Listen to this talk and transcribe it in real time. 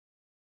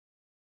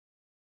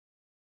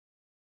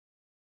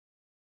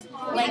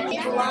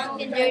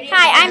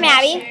Hi, I'm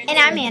Abby. And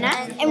I'm Anna.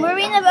 And we're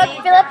reading the book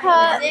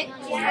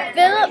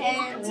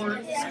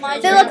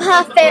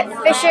Philippa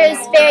Fisher's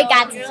Fairy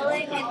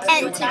Godsister.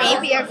 And today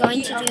we are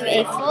going to do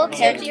a full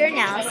character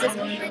analysis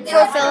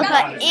for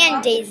Philippa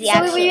and Daisy.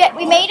 So we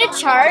made a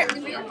chart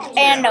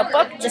and a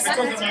notebook,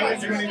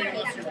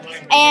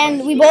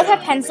 and we both have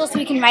pencils so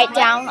we can write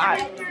down our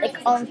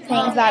own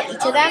things about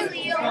each of them.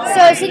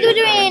 So since we're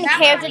doing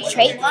character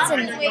traits,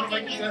 and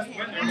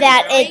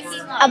that it's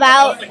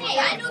about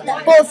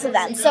both of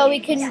them, so we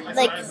can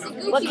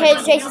what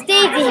character traits does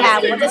Daisy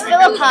have? What does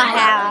Philippa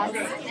have?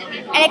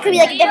 And it could be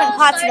different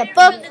parts of the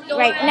book.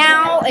 Right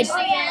now, it's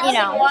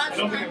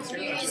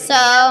So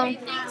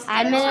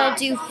I'm gonna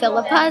do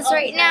Philippa's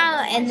right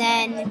now, and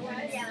then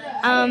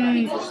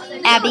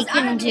Abby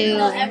can do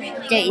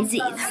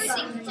Daisy's.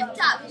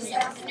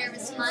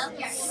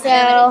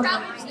 So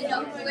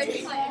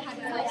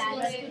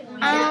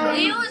how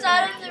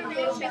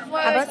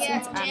about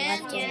since I'm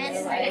left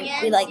and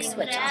you're right, we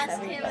switch off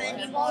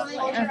everybody.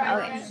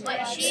 Okay.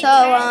 So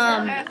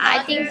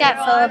I think that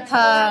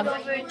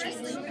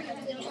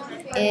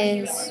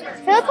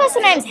Philippa's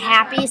sometimes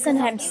happy,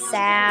 sometimes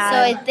sad. So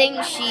I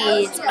think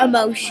she's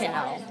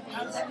emotional.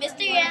 Mr.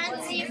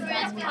 Yancey, for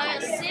his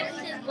part, sipped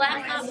his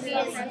black coffee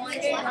and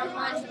wondered how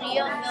much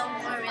Leo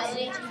Fillmore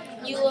really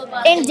knew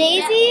about And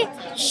Daisy,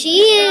 she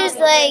is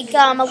a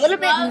little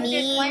bit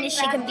mean.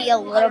 She can be a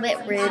little bit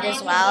rude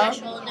as well.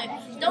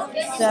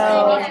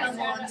 So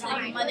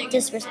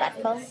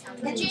disrespectful.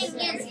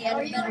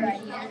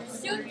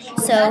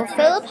 So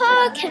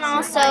Philippa can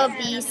also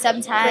be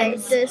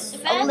sometimes a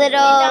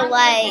little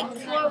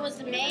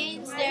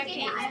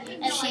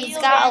she's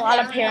got a lot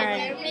of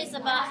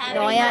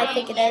paranoia, I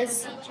think it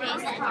is.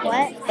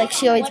 What?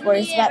 She always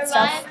worries about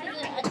stuff.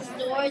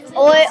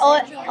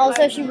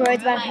 Also she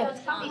worries about her.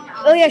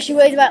 Oh yeah, she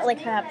worries about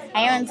her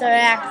parents are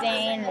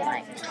acting.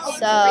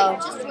 So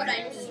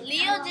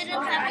Leo didn't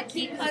have a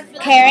key card for the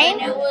caring.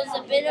 It was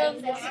a bit of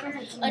a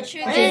trick.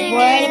 She's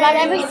worried about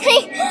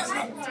everything.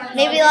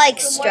 Maybe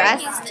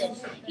stressed.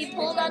 He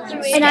pulled out the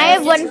radio. And I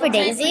have one for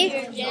Daisy.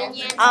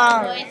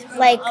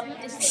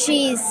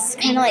 She's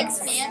kind of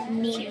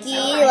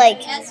sneaky.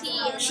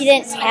 She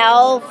didn't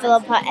tell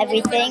Philippa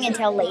everything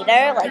until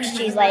later.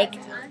 She's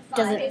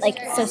doesn't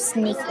so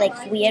sneak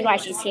weird while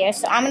she's here.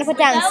 So I'm gonna put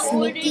down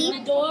sneaky.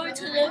 The door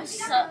to the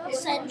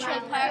central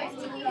part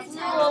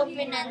flew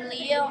open and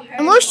Leo.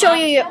 And we'll show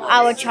you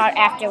our chart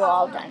after we're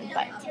all done.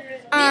 But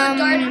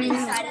and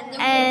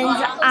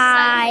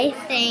I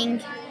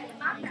think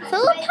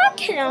Philippa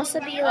can also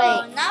be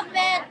not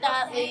bad,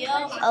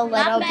 Leo. a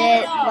little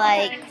bit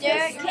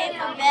There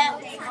came a bat.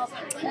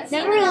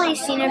 never really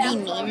seen her be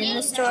mean in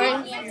the story.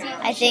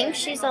 I think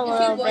she's a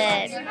little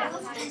bit.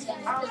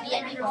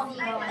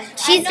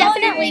 She's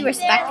definitely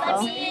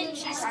respectful.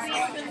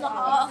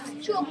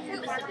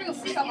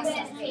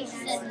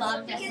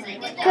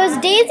 because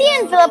Daisy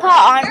and Philippa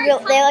aren't real,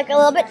 they're a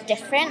little bit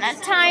different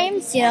at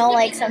times.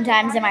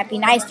 Sometimes they might be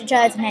nice to each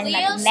other, sometimes they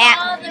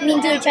might be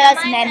mean to each other,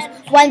 sometimes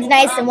one's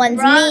nice and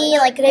one's mean.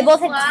 They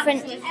both have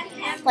different.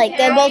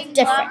 They're both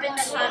different.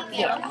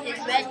 Yeah.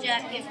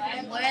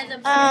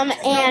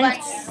 And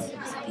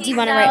do you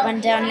want to write one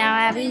down now,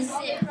 Abby?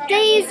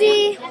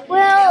 Daisy,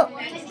 well,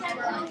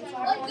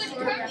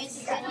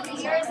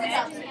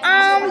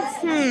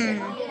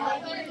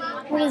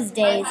 what is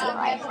Daisy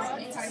like?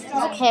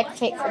 What's a character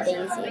trait for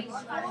Daisy?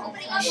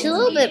 She's a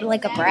little bit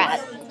like a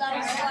brat.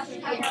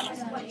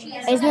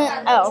 Isn't it?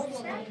 Oh.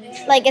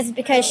 Is it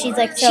because she's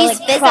so she's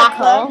physical?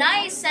 proper?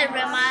 Nice, said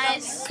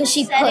Remise. Because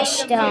she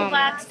pushed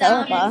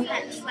Philippa.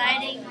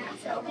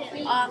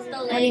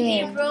 What do you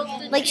mean?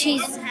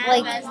 She's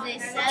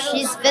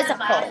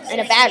physical in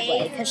a bad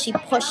way because she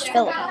pushed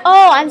Philippa.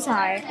 Oh, I'm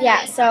sorry.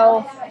 Yeah,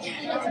 so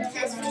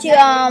she's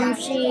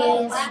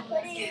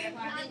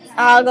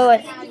I'll go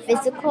with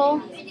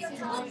physical.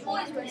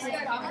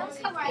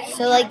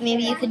 So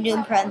maybe you can do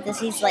in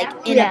parentheses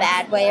in a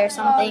bad way or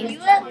something. You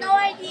have no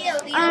idea.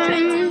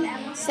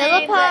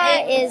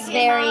 Philippa is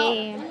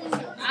very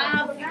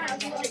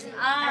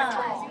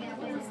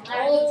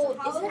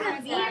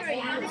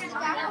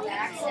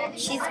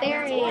she's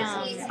very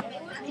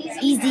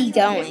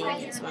easygoing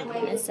is what I'm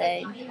gonna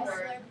say.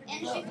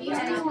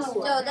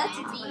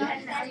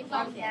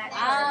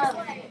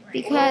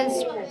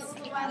 Because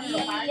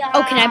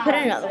can I put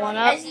another one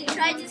up?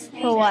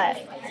 For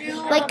what?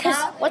 Because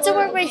what's a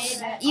word where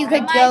you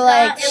could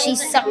go she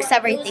sucks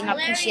everything up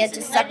because she had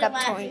to suck up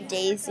toward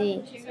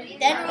Daisy.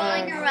 Then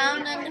rolling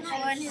around on the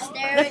floor in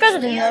hysterics. Because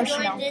of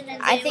emotional.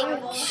 I think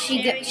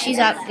she's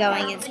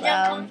outgoing as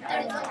well.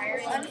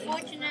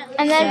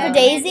 And then for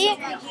Daisy,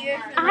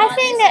 I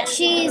think that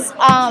she's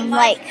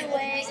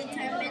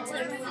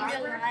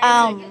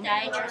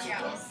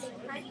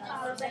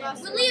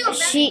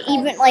she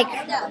even I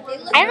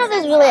don't know if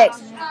there's really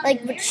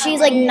but she's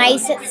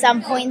nice at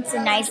some points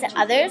and nice at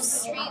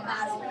others.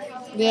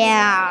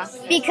 Yeah.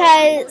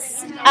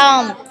 Because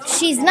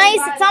she's nice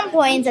at some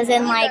points, as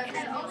in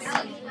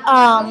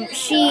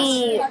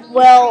she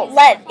will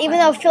let, even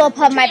though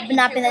Philippa might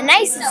not be the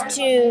nicest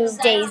to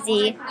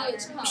Daisy,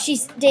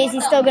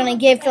 Daisy's still gonna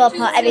give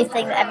Philippa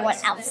everything that everyone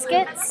else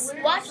gets.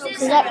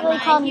 Is that really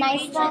called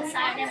nice then?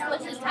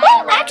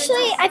 Well,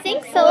 actually, I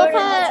think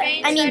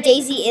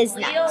Daisy is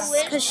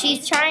nice because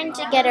she's trying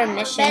to get her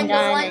mission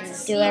done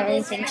and do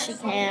everything she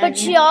can. But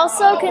she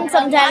also can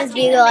sometimes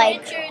be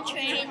like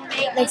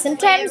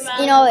sometimes,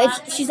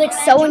 if she's like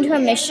so into her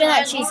mission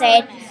that she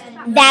said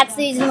that's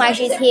the reason why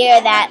she's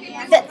here, that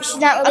she's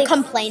not really a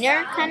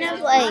complainer, kind of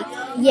like.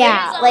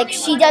 Yeah, like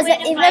she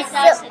doesn't even if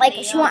I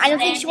don't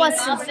think she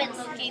wants to.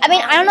 I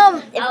mean, I don't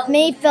know if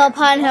maybe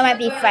Philippa and her might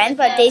be friends,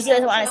 but Daisy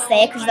doesn't want to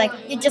say it because she's like,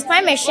 you're just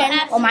my mission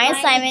or my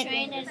assignment.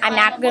 I'm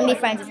not going to be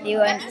friends with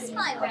you and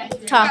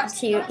talk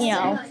to you,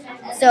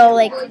 So,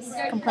 like,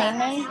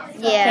 complainer?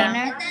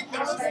 Yeah.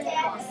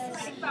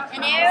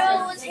 An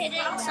arrow was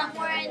hidden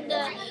somewhere in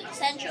the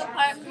central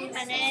part,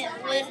 and it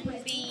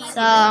would be.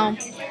 So,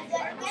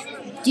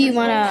 do you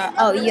want to?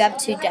 Oh, you have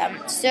 2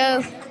 done.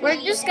 So, we're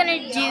just going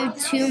to do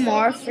 2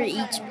 more for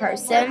each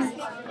person.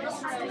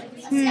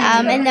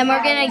 And then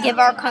we're going to give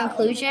our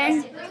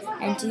conclusion.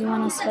 And do you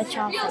want to switch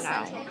off or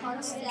no?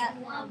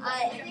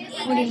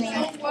 What do you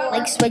mean?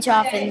 Like, switch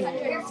off and.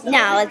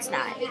 No, let's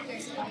not.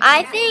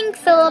 I think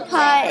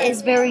Philippa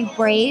is very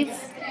brave.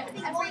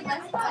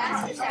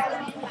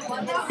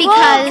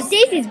 Because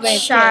Daisy's brave.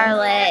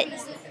 Charlotte.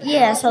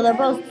 Yeah, so they're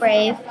both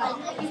brave.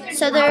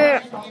 So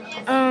they're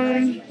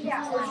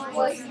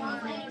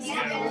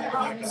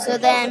so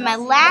then my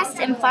last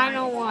and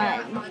final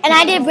one. And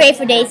I did brave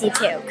for Daisy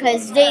too,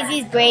 because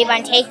Daisy's brave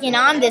on taking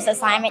on this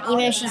assignment, even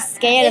if she's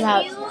scared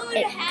about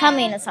it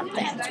coming or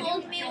something.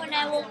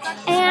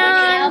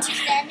 And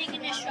standing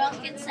in a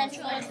shrunken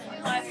central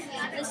park,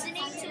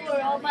 listening to a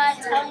robot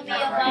tell me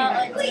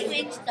about a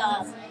twin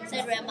star,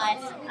 said Rabbi.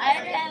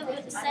 I'd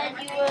have said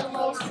you were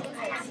lost.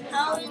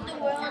 How in the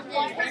world did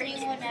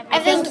anyone ever? I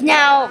think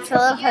now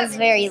Philippa's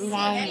very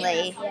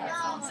lonely.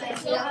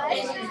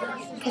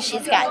 Because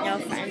she's got no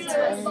friends.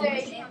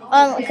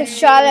 Because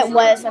Charlotte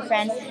was a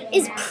friend.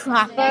 Is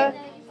proper?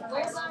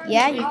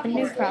 Yeah, you can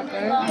do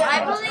proper.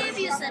 I believe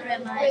you said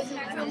Rabbi.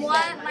 From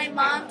what my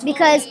mom told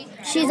because me,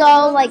 she's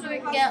all like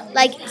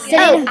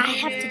sitting. I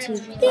have to do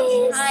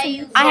this.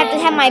 I have to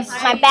have my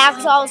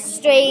back's all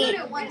straight.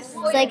 It's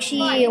like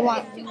she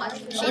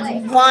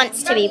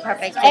wants to be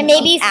perfect. And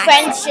maybe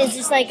French is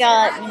just like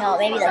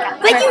maybe like a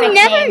But you perfect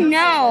never name.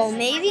 know.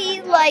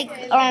 Maybe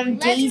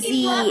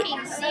Daisy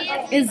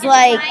is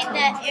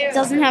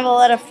doesn't have a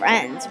lot of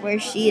friends where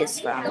she is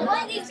from.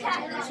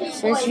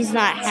 So she's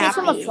not happy. She's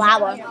from a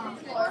flower.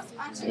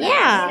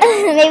 Yeah.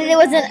 Maybe there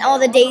wasn't all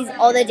the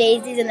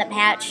daisies in the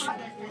patch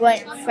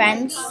weren't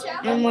friends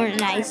and weren't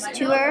nice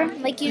to her.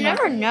 Like, you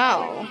never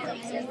know.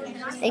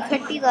 They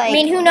could be like. I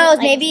mean, who knows?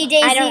 Maybe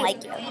Daisy. I don't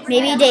like you.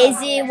 Maybe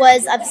Daisy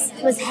was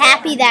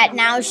happy that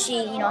now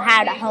she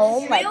had a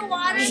home. Like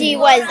she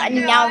was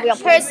now a real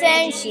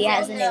person. She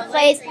has a new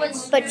place,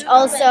 but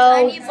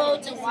also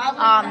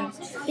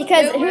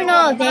because who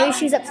knows? Maybe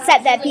she's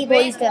upset that people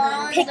used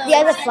to pick the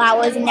other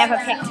flowers and never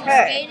picked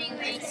her.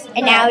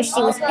 And now she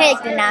was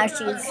picked, and now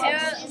she's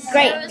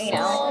great,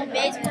 So,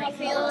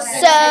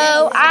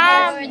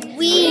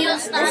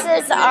 this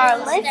is our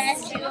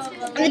list.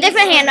 And the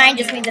different handwriting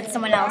just means that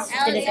someone else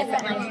did it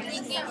differently.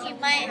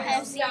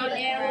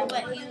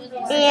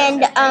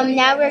 And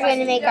now we're going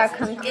to make our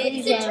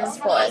conclusions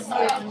for it.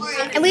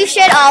 And we've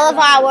shared all of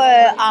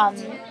our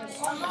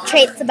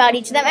traits about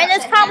each of them, and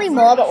there's probably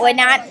more, but we're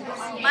not.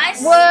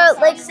 We're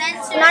like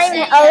not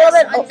even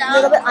a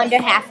little bit under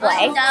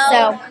halfway.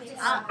 So.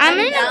 I'm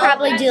going to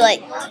probably do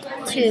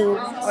 2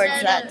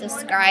 words that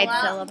describe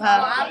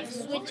Philippa.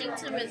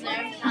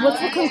 What's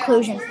the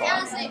conclusion for?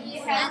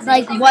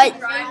 Like,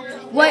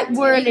 what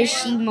word is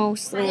she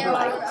mostly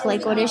like?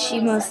 Like, what is she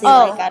mostly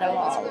like out of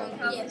all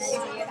of these?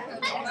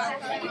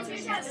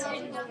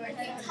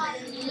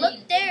 Look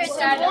there, it's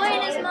a boy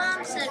and his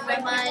mom, said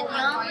Rabbi. The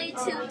only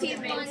 2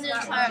 people in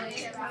this park,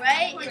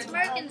 right? It's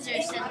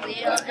Merkinser, said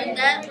Leo. And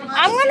that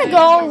I'm going to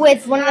go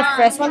with one of the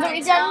first ones that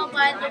we've done.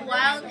 By the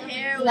wild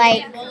hair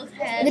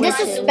the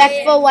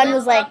disrespectful one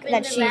was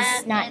that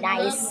she's not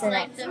nice and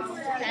that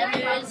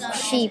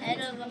she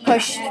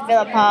pushed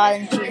Philippa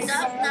and she's.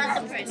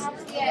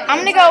 I'm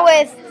going to go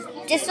with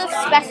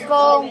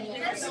disrespectful.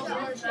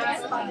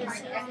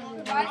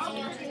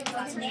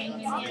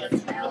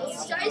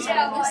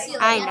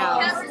 I know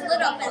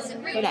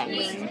what I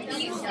mean.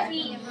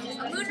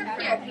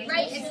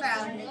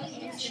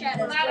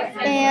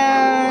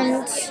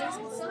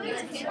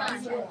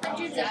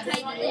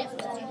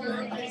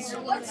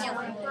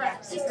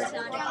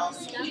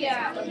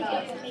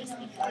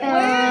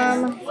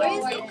 And where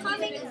is it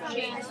coming from?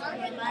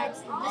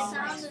 The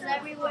sound is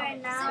everywhere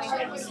now.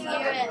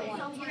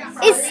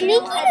 Is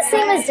sneaky the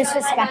same as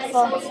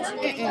disrespectful?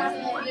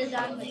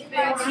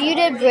 So you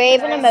did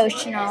brave and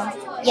emotional.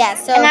 Yeah,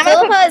 so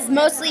Philippa is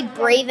mostly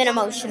brave and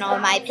emotional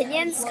in my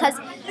opinions because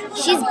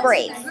she's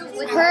brave.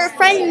 Her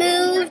friend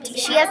moved.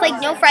 She has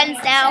no friends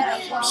now.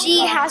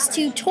 She has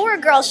to tour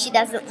girls she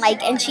doesn't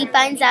like, and she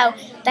finds out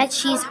that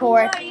she's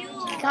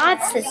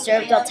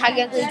godsister, the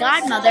technically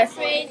godmother,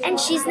 and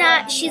she's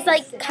not. She's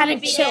like kind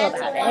of chill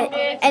about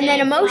it. And then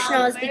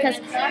emotional is because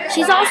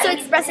she's also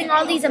expressing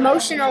all these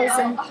emotionals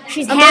and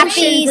She's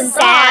happy, and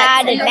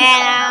sad, and then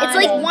mad. it's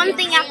like one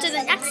thing after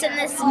the next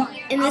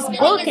in this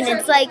book, and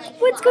it's like,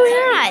 what's going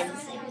on?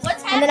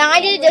 And then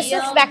I did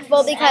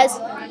disrespectful because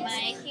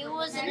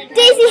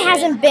Daisy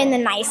hasn't been the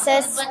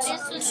nicest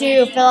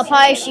to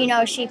Philippa.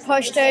 She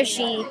pushed her.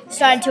 She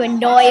started to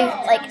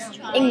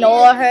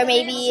ignore her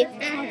maybe.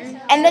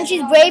 And then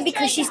she's brave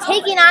because she's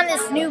taking on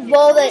this new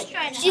role that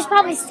she's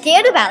probably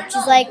scared about.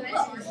 She's like,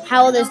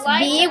 how will this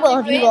be?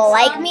 Will people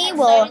like me?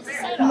 Will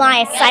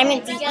my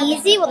assignment be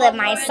easy? Will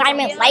my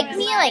assignment like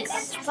me? Like,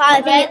 she's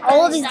probably thinking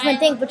all of these different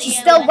things, but she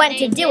still went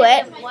to do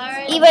it,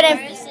 even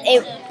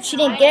if she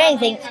didn't get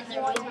anything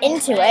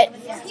into it.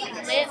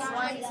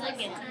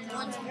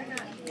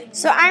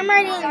 So I'm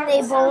writing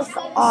they both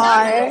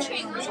are,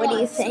 what do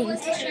you think?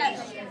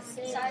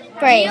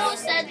 Brave. You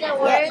said the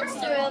words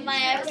through my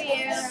every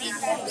ear.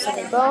 So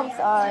they both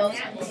are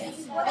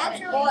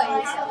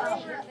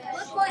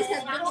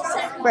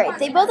brave.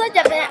 They both are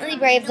definitely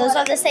brave. Those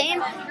are the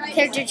same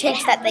character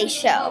traits that they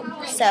show.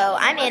 So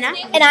I'm Anna.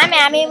 And I'm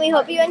Abby, and we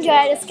hope you enjoyed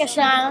our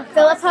discussion on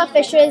Philippa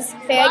Fisher's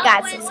Fairy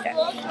Godsister.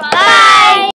 Bye!